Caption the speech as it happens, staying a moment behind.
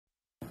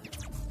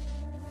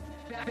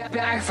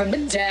Back from the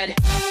dead.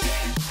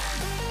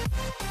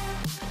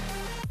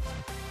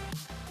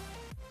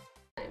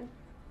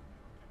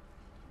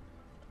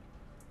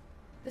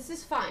 This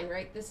is fine,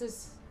 right? This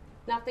is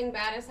nothing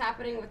bad is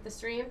happening with the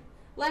stream.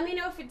 Let me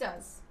know if it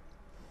does.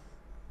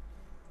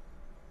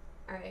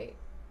 Alright.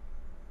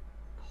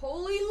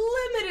 Holy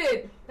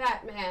limited!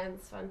 Batman.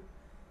 It's fun.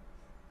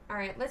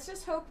 Alright, let's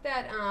just hope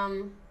that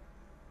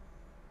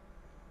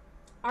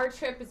our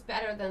trip is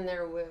better than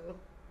their woo.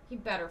 He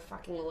better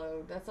fucking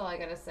load. That's all I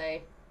gotta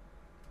say.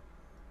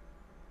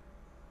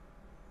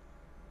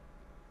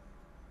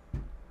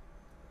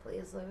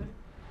 Please load.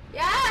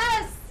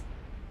 Yes!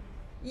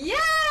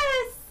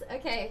 Yes!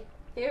 Okay,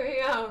 here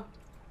we go.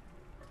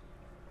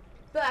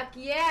 Fuck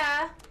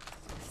yeah.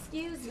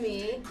 Excuse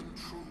me.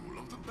 Control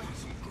of the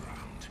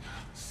battleground.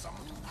 Summon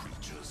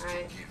creatures All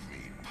right. to give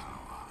me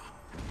power.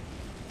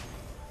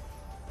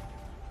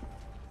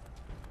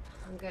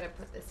 I'm gonna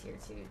put this here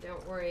too.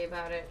 Don't worry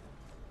about it.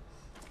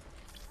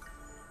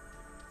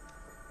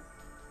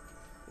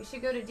 We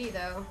should go to D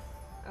though.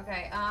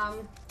 Okay,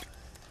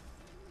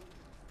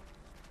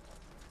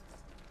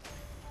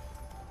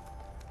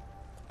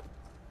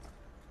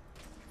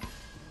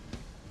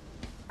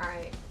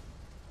 alright.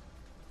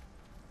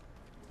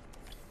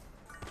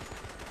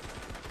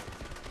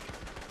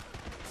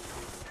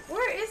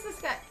 Where is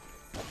this guy?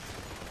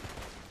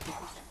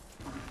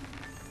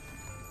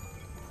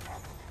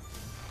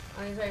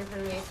 Oh, he's right in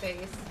front of my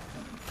face.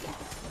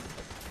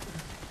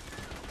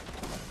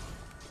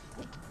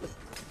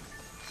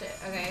 Shit,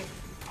 okay.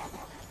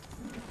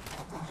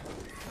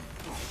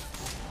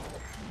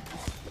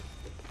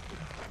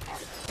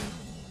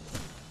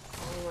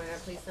 Oh my god,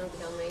 please don't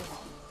kill me.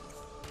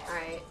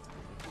 Alright.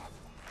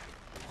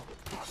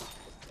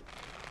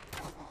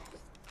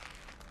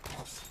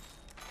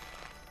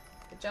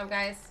 Good job,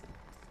 guys.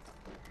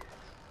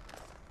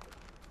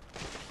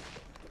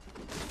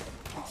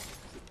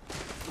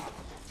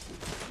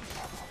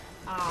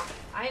 Ah,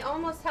 I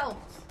almost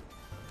helped.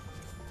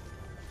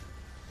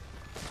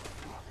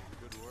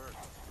 Good work.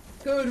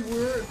 Good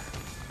work.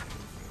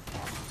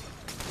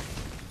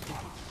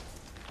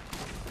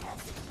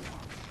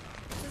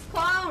 This is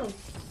clown.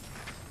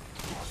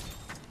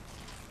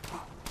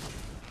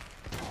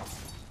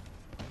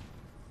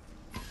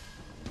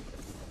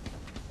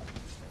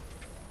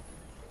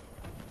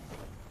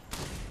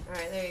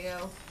 Alright, there you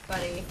go,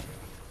 buddy.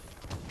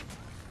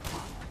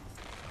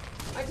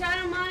 Watch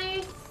out,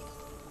 money.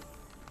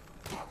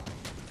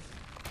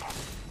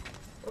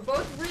 We're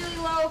both really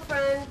low,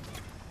 friend.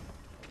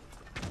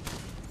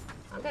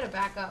 I'm gonna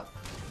back up.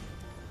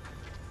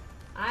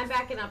 I'm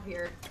backing up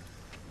here.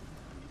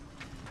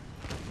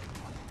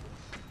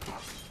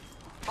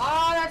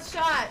 Oh, that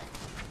shot!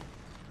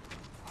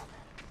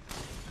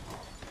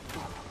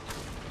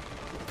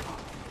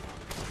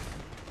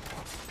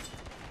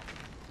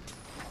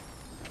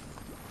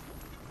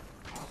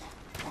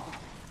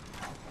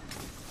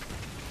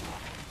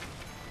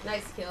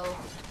 Nice kill.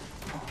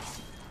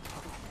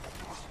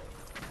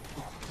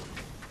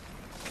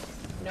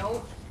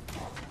 Nope.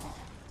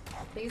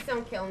 Please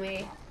don't kill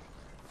me.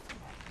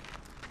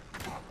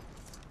 I'm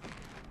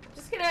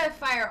just gonna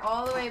fire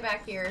all the way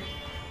back here.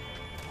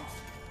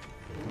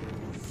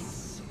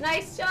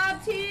 Nice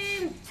job,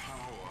 team!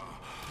 Power.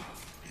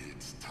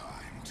 It's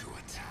time to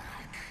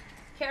attack.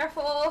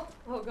 Careful!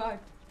 Oh god.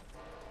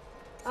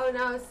 Oh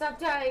no, stop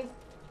dying.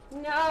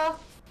 No!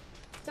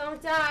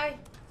 Don't die.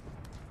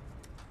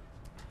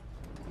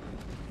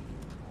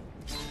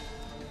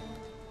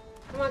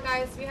 Come on,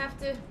 guys, we have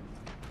to...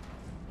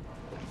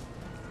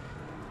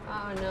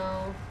 Oh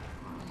no.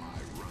 My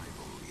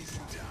rival is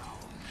down.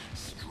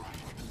 Strike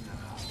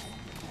now.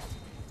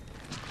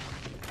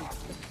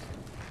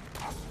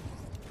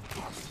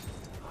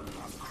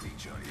 A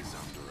creature is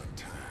under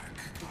attack.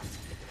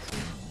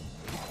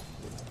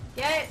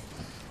 Get it!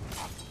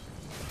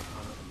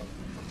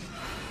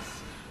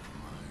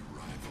 My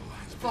rival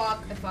has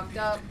Fuck, I fucked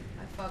up.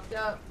 I fucked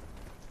up.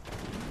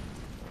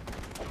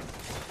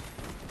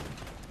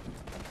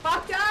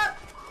 Fucked up!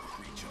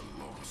 creature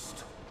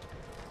lost.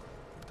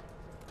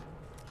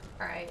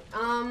 Alright,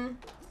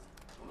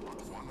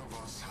 One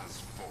of us has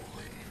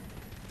fallen.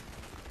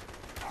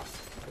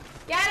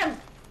 get him!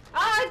 Oh,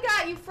 I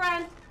got you,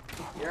 friend!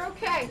 You're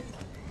okay.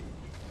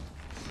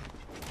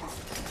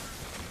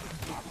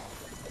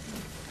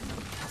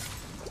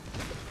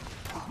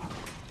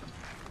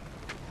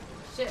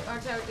 Shit,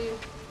 watch out, dude.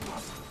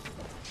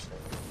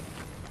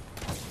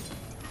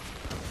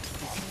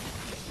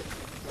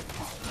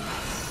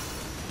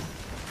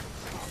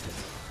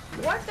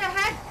 What the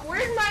heck?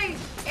 Where'd my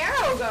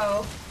arrow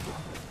go?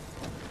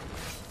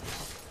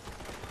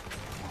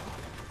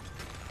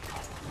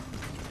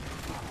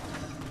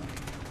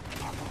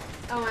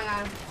 Oh my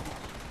god.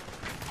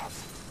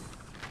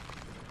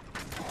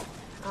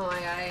 Oh my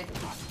god.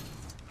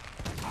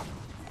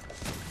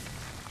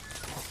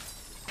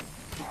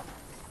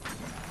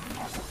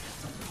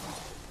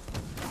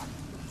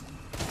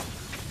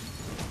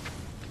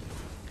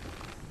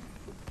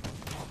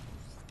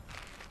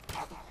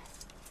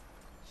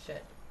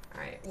 Shit.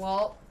 Alright,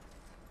 well,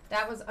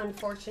 That was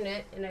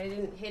unfortunate, and I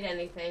didn't hit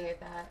anything at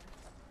that.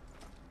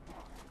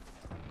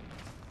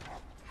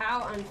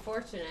 How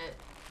unfortunate.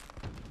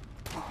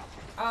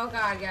 Oh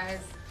god, guys.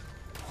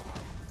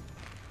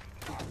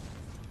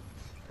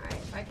 Alright,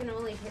 if I can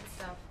only hit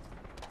stuff.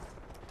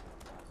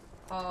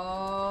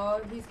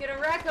 Oh, he's gonna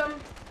wreck him.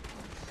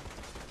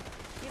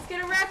 He's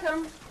gonna wreck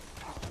him.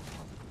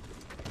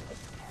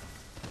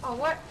 Oh,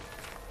 what?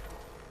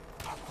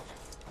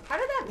 How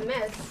did that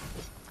miss?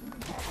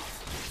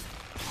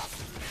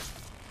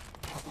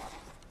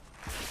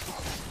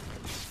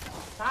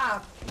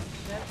 Stop.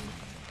 Yep.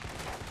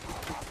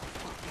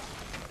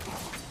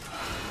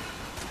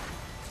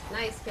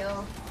 Nice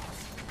kill.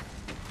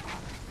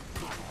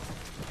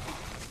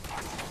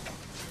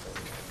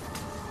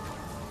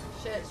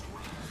 Shit.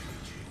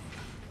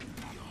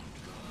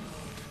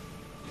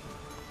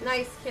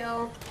 Nice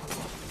kill.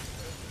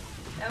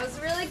 That was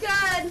really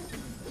good.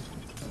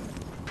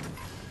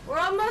 We're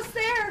almost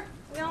there.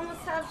 We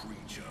almost have...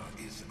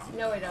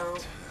 No, we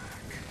don't.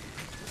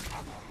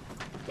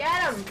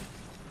 Get him!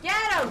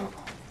 Get him!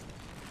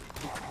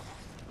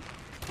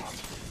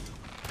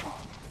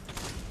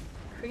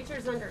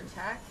 Creatures under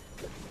attack?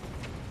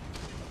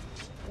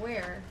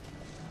 Where?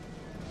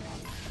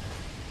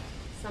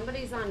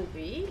 Somebody's on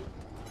B?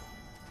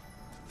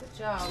 Good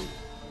job.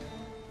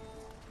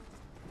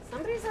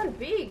 Somebody's on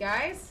B,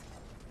 guys.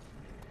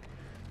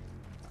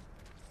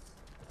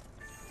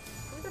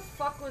 Who the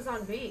fuck was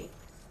on B?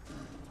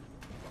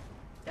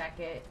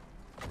 Beckett.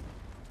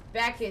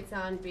 Beckett's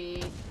on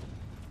B.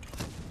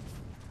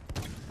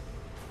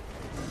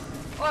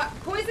 Well,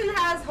 Poison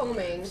has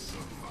homing.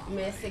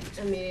 Miss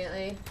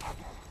immediately.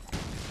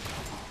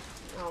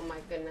 Oh my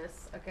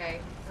goodness.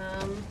 Okay.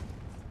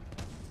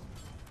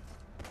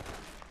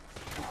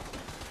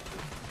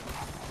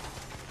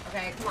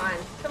 Okay, come on.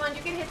 Come on,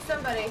 you can hit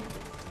somebody.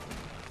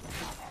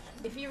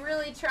 If you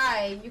really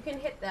try, you can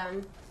hit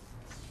them.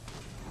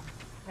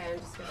 Okay, I'm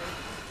just kidding.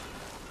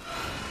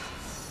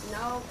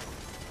 No.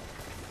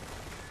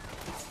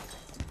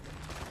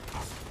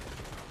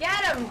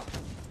 Get him!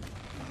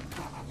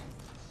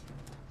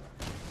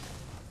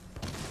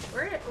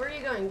 Where are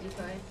you going,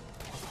 Decoy?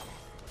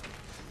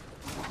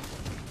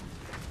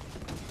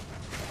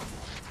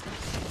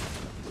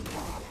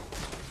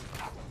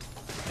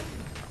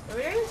 What are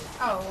we doing?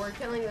 Oh, we're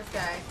killing this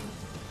guy.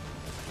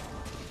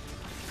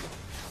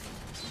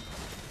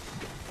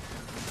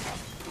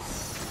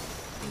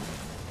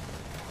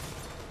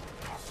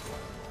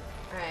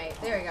 Alright,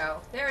 there we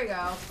go. There we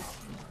go.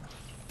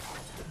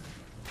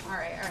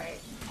 Alright, alright.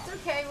 It's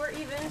okay, we're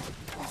even.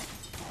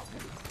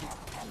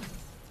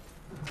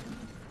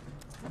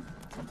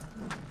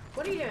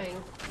 What are you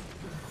doing?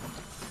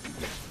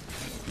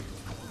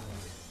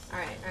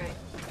 Alright, alright.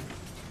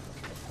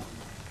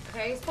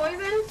 Okay, he's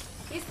poisoned.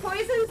 He's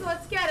poisoned, so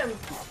let's get him.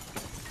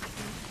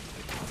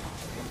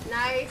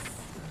 Nice.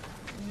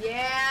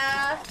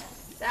 Yeah.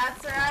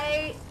 That's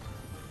right.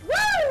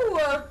 Woo!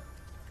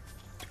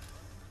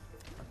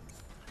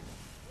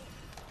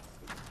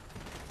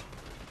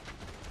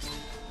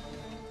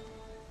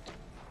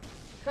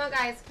 Come on,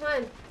 guys. Come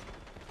on.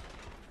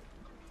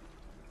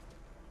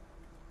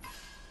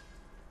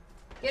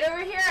 Get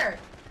over here.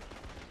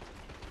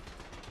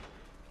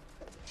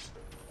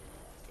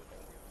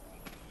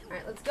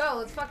 Alright, let's go.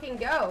 Let's fucking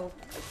go.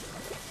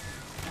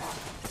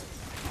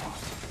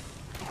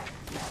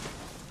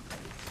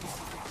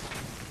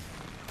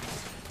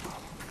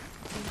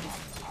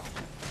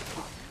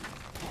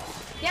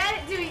 Get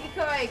it,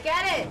 Decoy.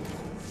 Get it.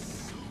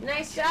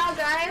 Nice job,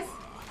 guys.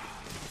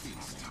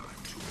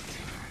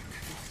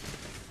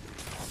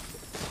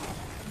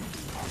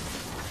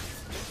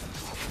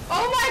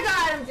 Oh my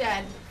god, I'm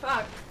dead.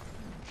 Fuck.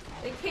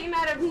 They came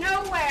out of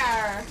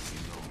nowhere.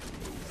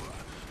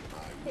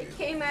 It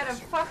came out of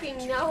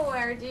fucking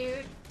nowhere,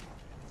 dude.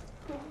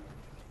 Oh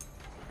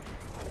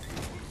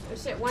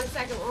shit, 1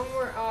 second, one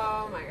more.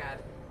 Oh my god.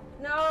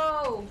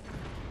 No!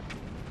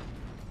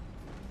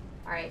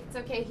 Alright, it's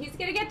okay. He's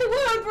gonna get the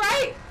wound,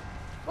 right?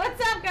 What's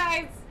up,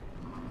 guys?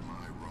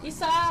 You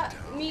saw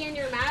me in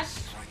your match,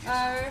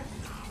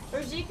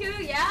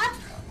 Rojiku, yeah?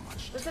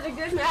 Was it a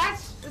good match?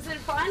 Was it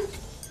fun?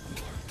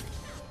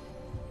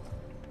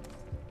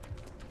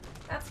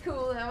 That's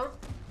cool, though.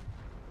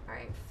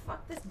 Alright,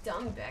 fuck this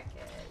dumb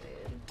Beckett,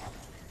 dude.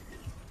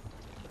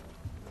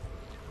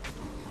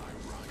 My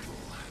rival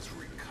has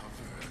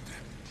recovered.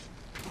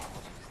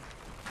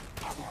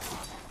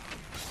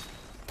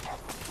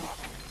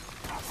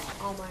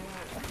 Oh my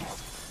god.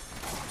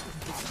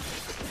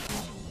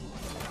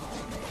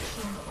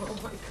 Oh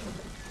my god.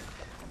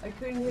 I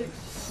couldn't hit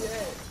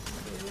shit,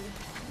 dude.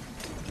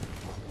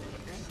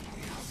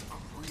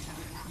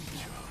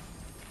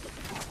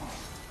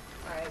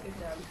 Alright, good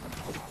job.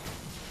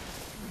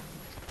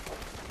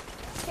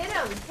 Hit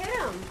him! Hit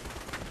him!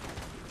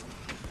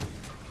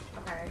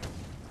 Okay.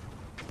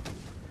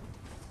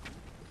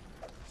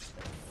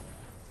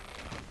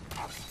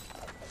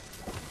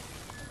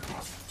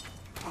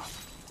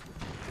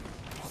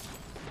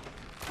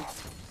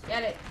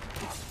 Get it.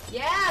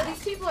 Yeah,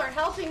 these people are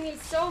helping me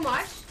so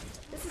much.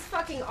 This is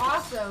fucking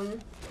awesome.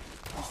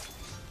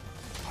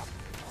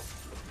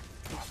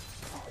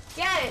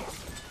 Get it!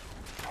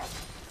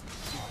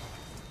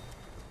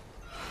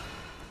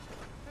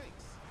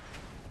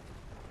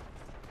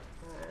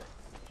 Alright.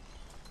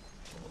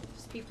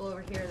 There's people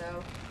over here,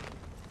 though.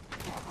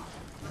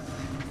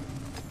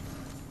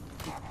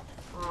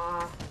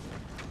 Aw.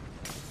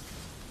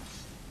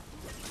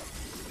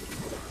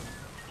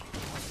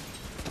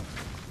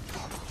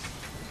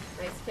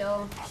 Nice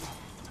kill.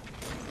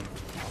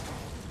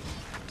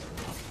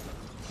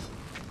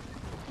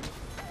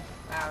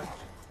 Wow.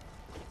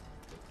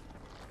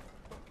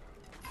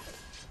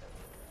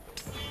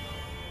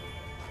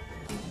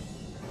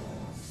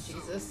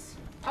 Jesus.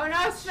 Oh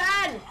no,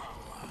 Sven!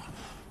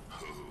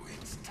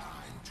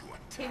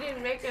 He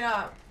didn't make it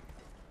up.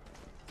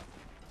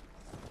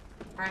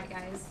 Alright,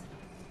 guys.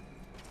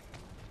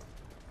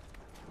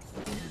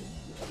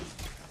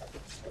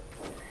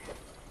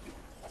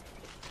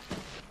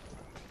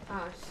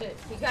 Oh shit,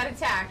 he got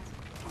attacked.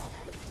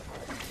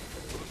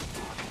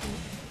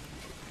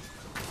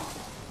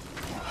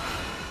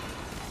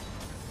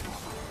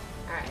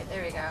 Alright,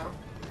 there we go.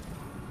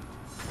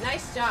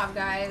 Nice job,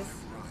 guys.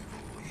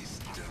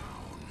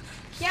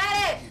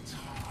 Get it!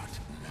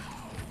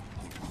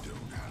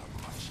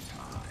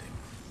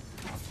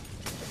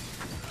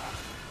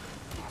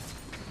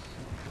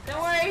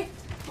 Don't worry,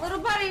 little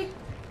buddy.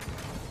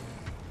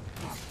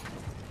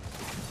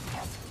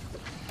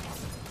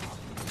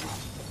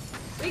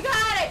 We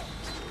got it!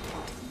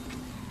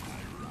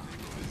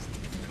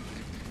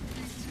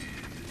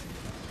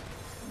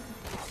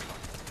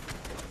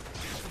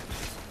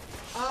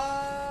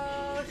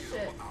 Oh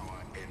shit.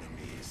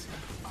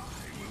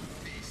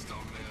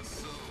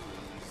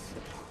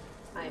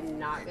 I'm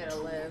not gonna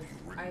live.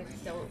 I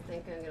don't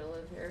think I'm gonna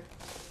live here.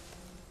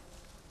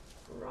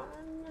 Run.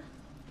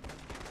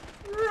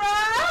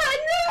 Run!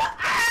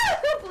 Ah!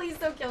 Please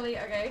don't kill me.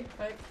 Okay,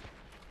 quick.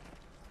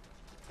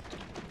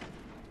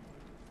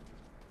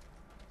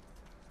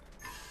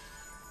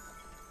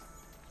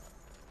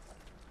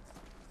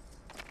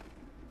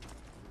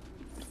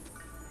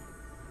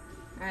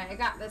 Alright, I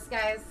got this,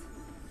 guys.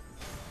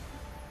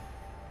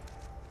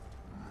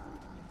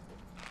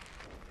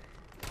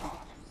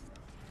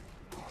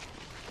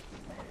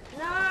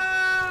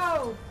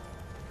 No!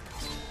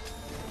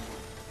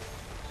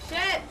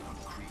 Shit!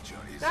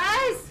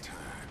 Guys!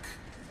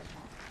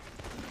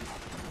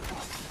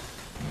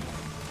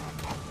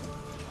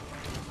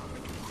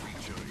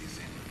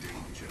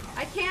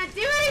 I can't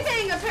do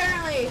anything,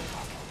 apparently!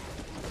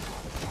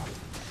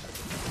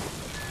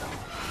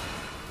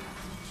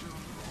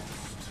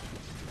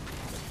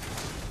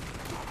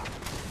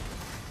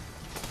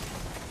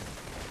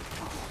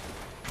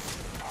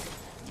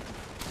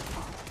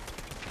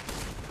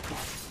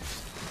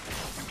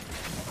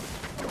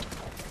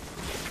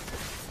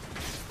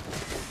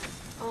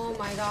 Oh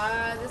my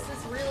god, this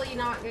is really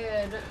not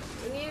good.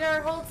 We need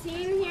our whole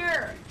team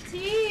here.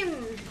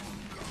 Team!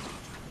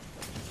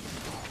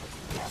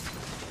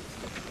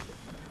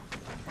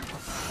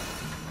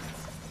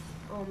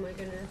 Oh my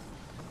goodness.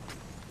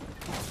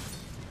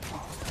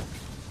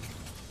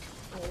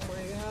 Oh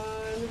my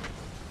god.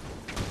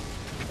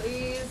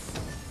 Please.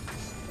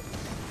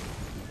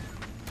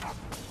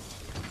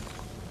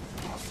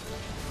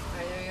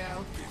 Alright, there you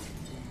go.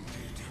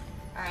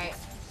 Alright.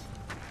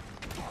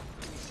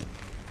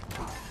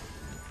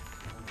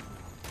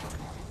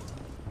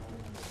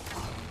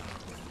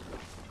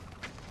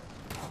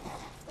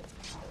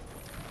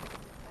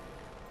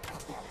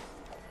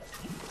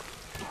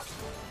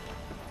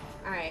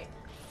 Alright.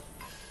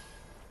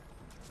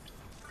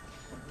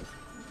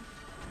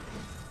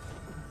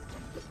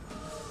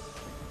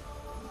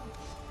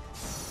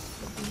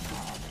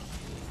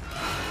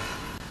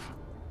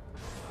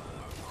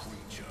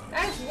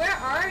 Guys, where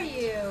are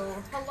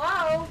you?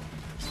 Hello?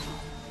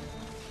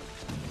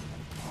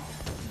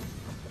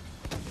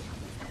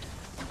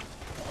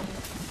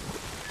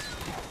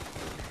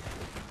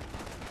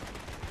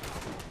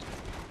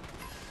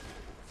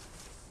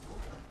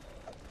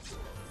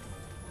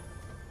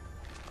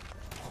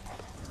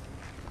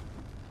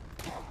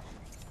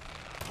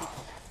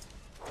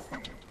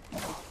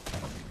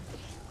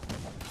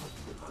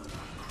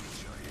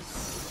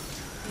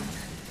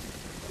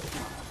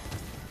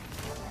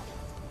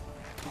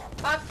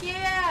 Fuck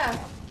yeah!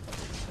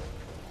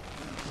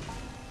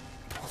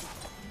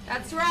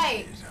 That's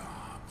right.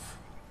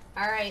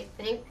 Alright,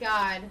 thank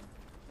God.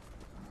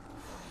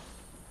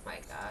 My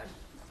God.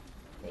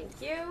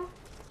 Thank you.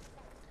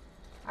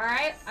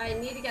 Alright, I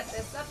need to get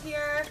this up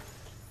here.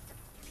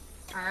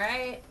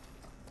 Alright.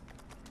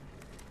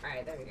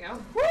 Alright, there we go.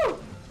 Woo!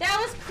 That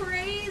was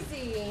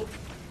crazy!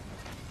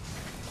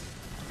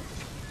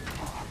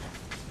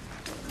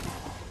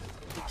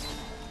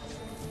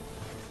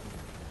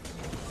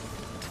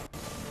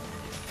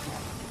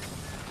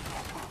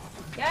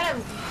 Get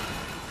him!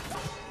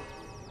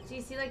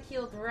 Jeez, he like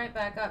healed right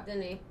back up,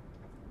 didn't he?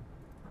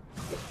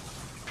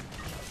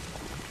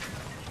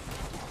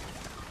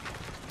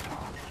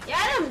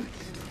 Get him!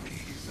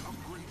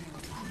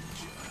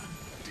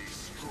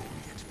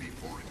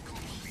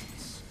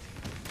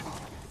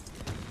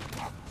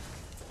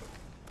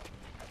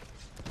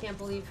 Can't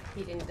believe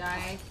he didn't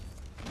die.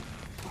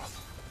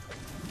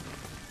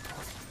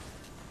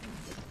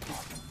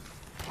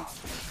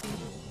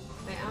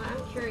 Wait,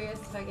 I'm curious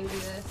if I can do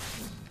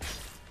this.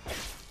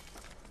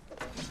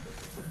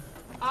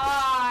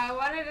 Ah, I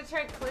wanted to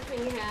try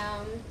clipping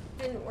him.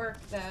 Didn't work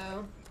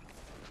though.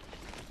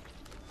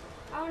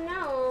 Oh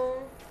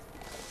no.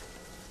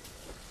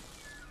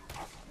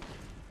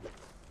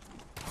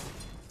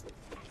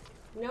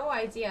 No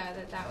idea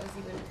that that was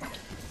even...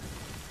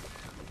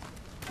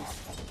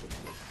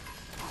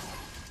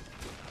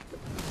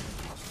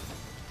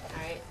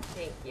 Alright,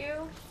 thank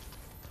you.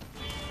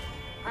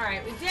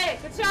 Alright, we did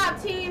it! Good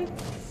job, team!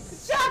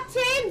 Good job,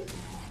 team!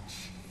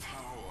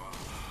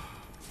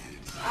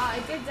 I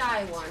did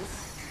die once.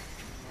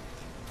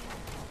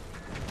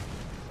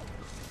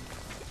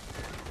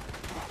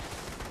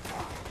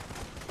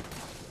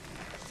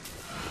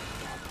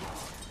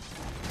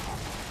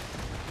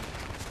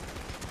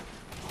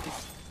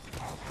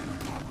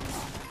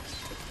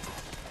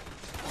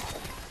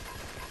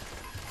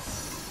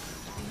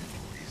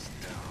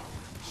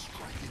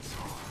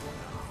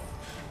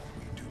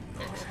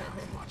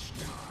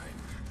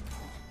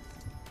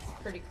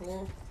 Pretty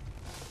cool.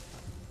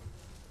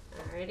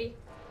 Alrighty.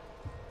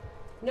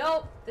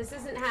 Nope, this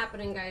isn't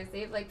happening, guys.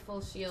 They have like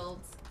full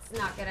shields. It's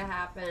not gonna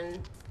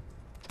happen.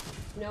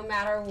 No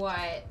matter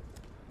what.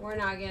 We're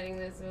not getting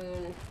this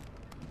moon.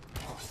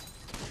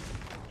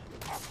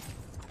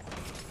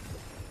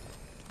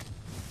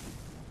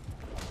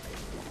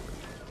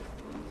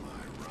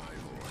 My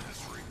rival has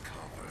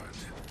recovered.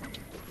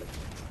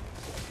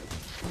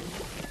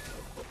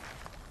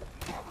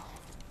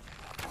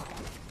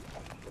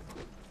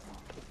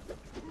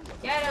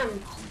 Get him!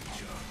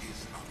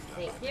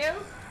 Thank you.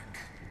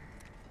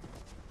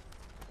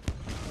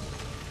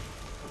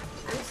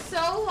 I'm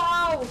so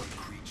low!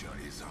 Creature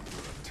is under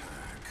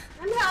attack.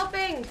 I'm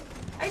helping!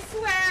 I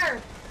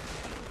swear!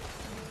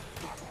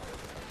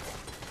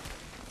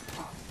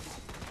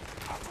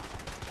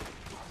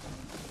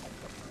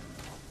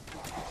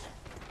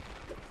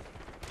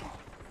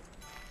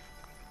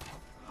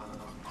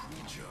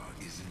 Creature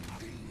is in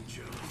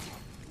danger.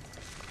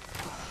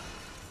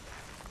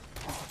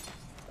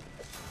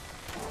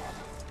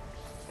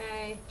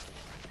 Okay.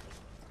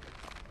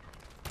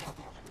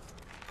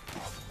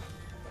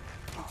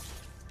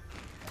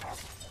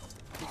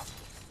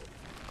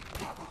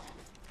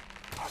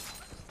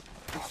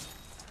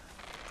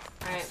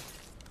 Alright.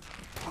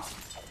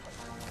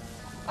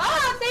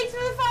 Oh, thanks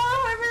for the follow,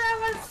 whoever that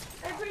was.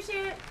 I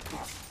appreciate it.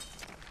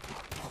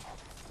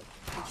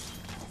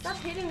 Stop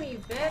hitting me, you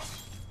bitch.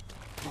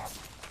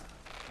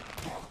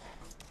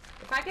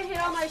 If I could hit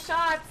all my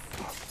shots,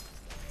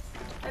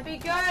 that'd be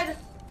good.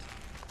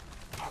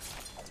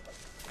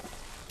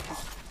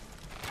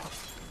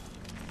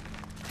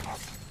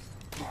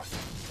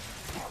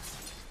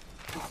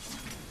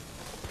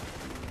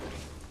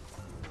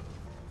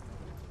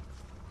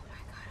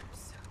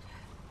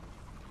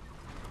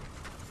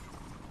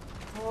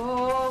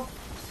 Oh.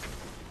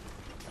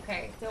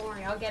 Okay, don't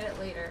worry, I'll get it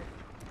later.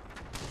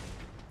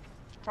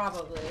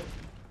 Probably.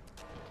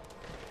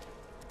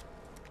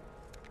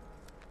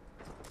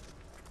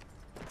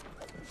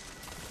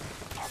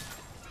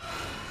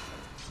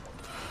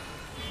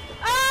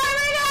 Oh,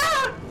 ring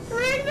out!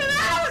 Ring them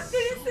out!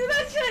 Did you see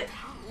that shit?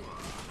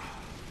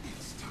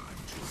 It's time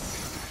to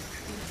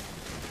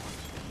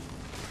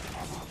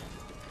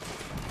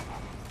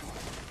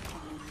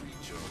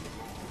creature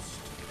lost.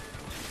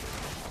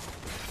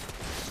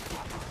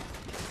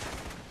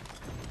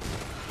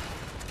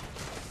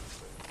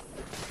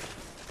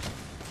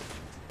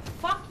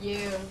 Fuck you,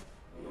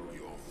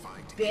 Your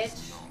fight bitch.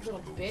 is not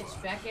Little bitch,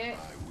 over. Beckett.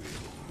 I will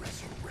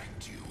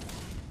resurrect you.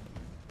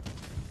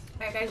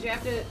 Alright, guys, you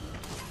have to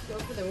go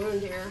for the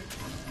wound here.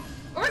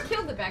 Or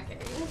kill the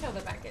Beckett. You can kill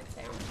the Beckett,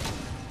 Sam.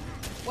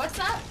 What's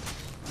up?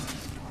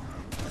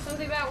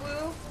 Something about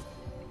Wu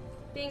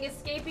being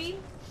escapey?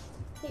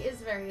 He is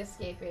very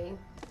escaping.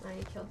 Oh,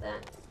 you killed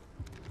that.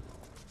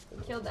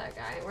 You killed that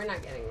guy. We're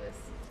not getting this.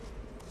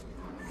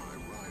 My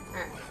rival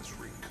Alright. has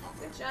recovered.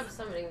 Good job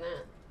summoning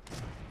that.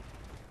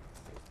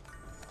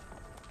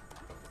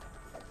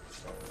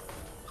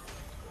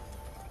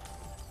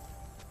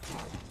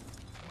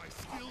 My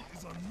skill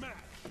is unmatched.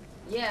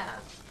 Yeah.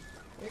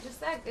 You're just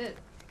that good.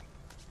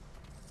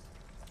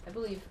 I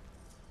believe.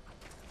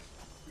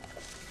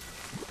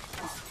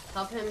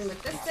 Help him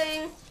with this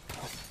thing.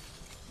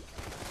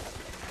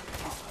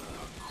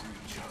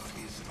 Creature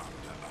is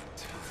under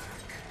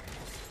attack.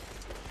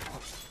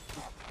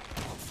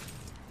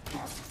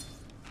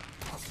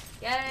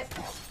 Get it.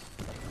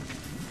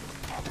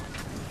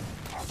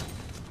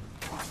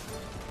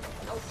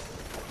 Nope.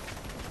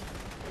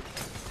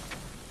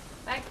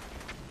 Back.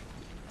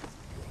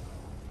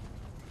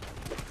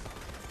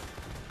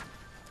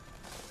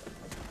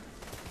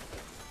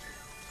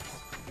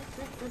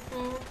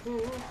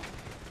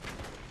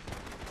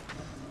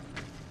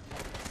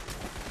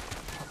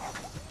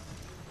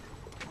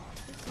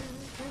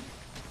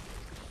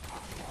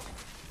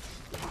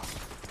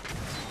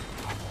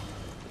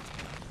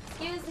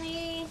 Excuse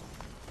me.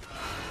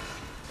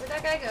 Where'd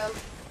that guy go?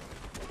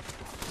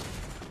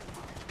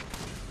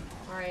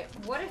 Alright,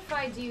 what if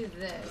I do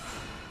this?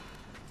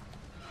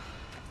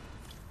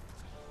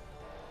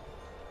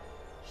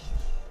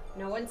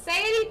 No one say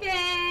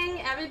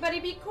anything! Everybody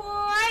be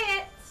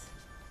quiet!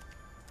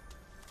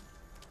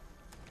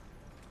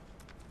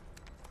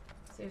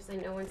 Seriously,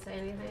 no one say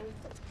anything?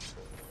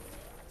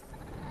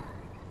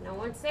 No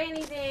one say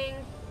anything!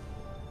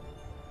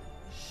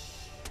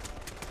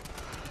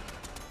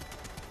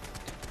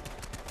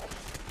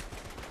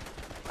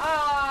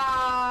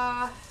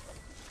 Ah!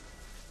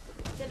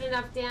 Did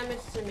enough damage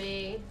to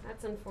me.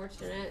 That's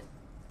unfortunate.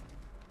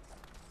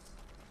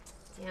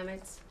 Damn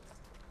it.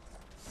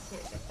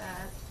 Can't get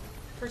that.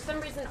 For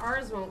some reason,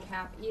 ours won't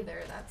cap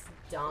either. That's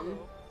dumb.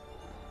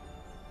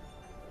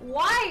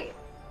 Why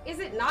is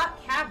it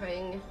not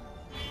capping?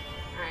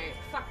 Alright,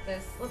 fuck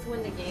this. Let's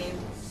win the game.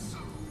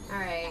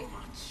 Alright.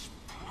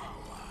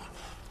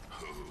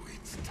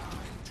 It's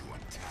time to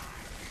attack.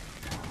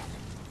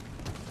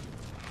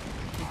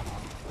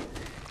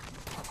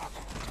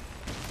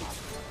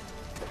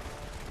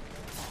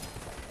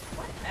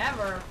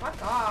 Whatever.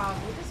 Fuck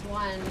off. We just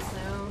won,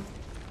 so...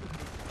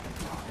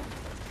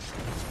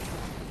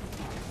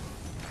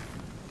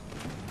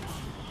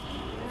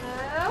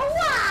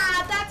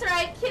 Wow! That's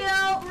right.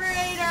 Kill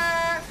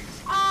Raider.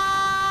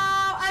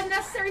 Oh,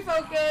 unnecessary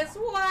focus.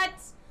 What?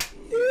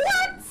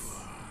 What?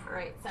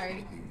 Alright,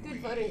 sorry.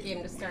 Good voting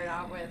game to start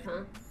off with,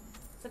 huh?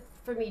 Except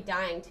for me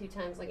dying 2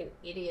 times like an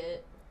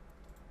idiot.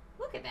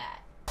 Look at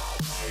that.